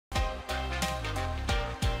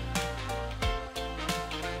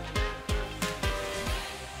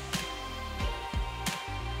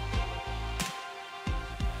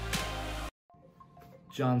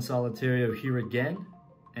John Solitario here again,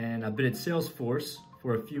 and I've been at Salesforce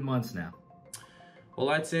for a few months now. Well,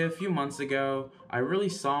 I'd say a few months ago, I really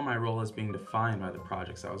saw my role as being defined by the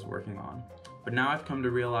projects I was working on. But now I've come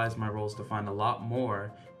to realize my role is defined a lot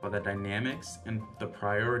more by the dynamics and the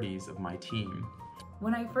priorities of my team.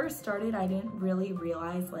 When I first started, I didn't really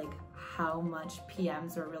realize how much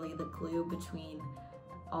PMs are really the glue between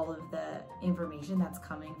all of the information that's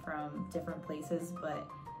coming from different places, but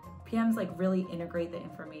PMs really integrate the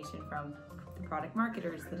information from the product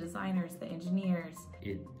marketers, the designers, the engineers.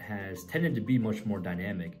 It has tended to be much more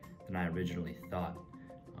dynamic than I originally thought.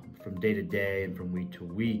 From day to day and from week to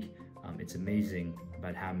week, it's amazing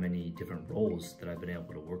about how many different roles that I've been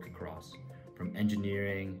able to work across, from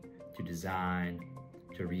engineering to design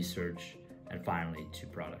to research and finally to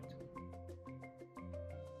product.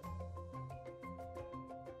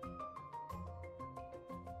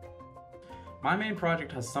 My main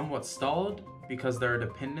project has somewhat stalled because there are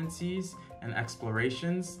dependencies and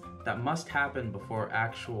explorations that must happen before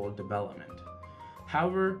actual development.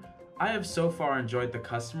 However, I have so far enjoyed the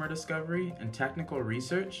customer discovery and technical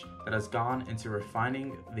research that has gone into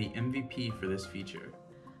refining the MVP for this feature.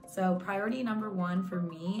 So priority number one for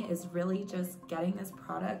me is really just getting this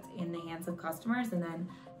product in the hands of customers and then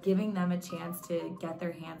giving them a chance to get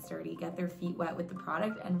their hands dirty, get their feet wet with the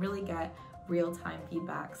product, and really get real-time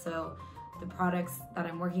feedback. So the products that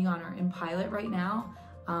I'm working on are in pilot right now,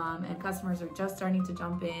 and customers are just starting to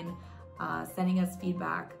jump in, sending us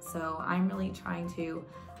feedback. So I'm really trying to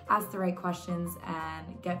ask the right questions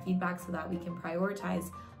and get feedback so that we can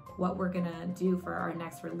prioritize what we're gonna do for our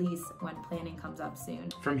next release when planning comes up soon.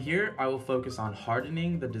 From here, I will focus on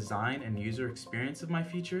hardening the design and user experience of my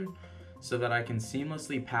feature so that I can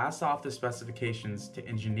seamlessly pass off the specifications to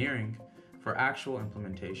engineering for actual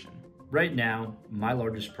implementation. Right now, my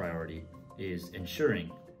largest priority is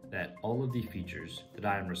ensuring that all of the features that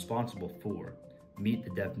I am responsible for meet the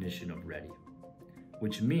definition of ready,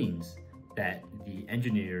 which means that the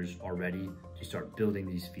engineers are ready to start building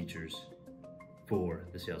these features for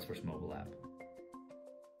the Salesforce mobile app.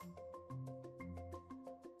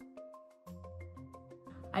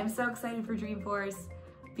 I'm so excited for Dreamforce.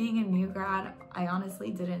 Being a new grad, I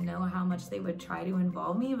honestly didn't know how much they would try to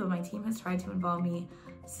involve me, but my team has tried to involve me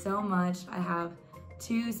so much. I have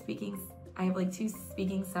two speaking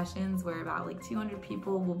sessions where about 200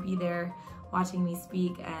 people will be there watching me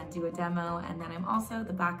speak and do a demo. And then I'm also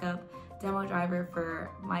the backup demo driver for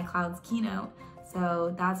my cloud's keynote.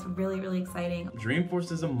 So that's really, really exciting.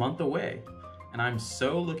 Dreamforce is a month away, and I'm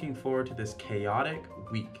so looking forward to this chaotic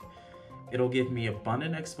week. It'll give me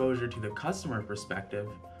abundant exposure to the customer perspective,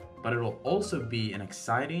 but it'll also be an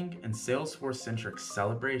exciting and Salesforce-centric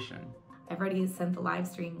celebration. I've already sent the live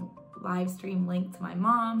stream link to my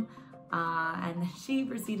mom, and she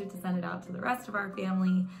proceeded to send it out to the rest of our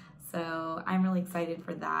family. So I'm really excited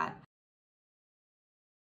for that.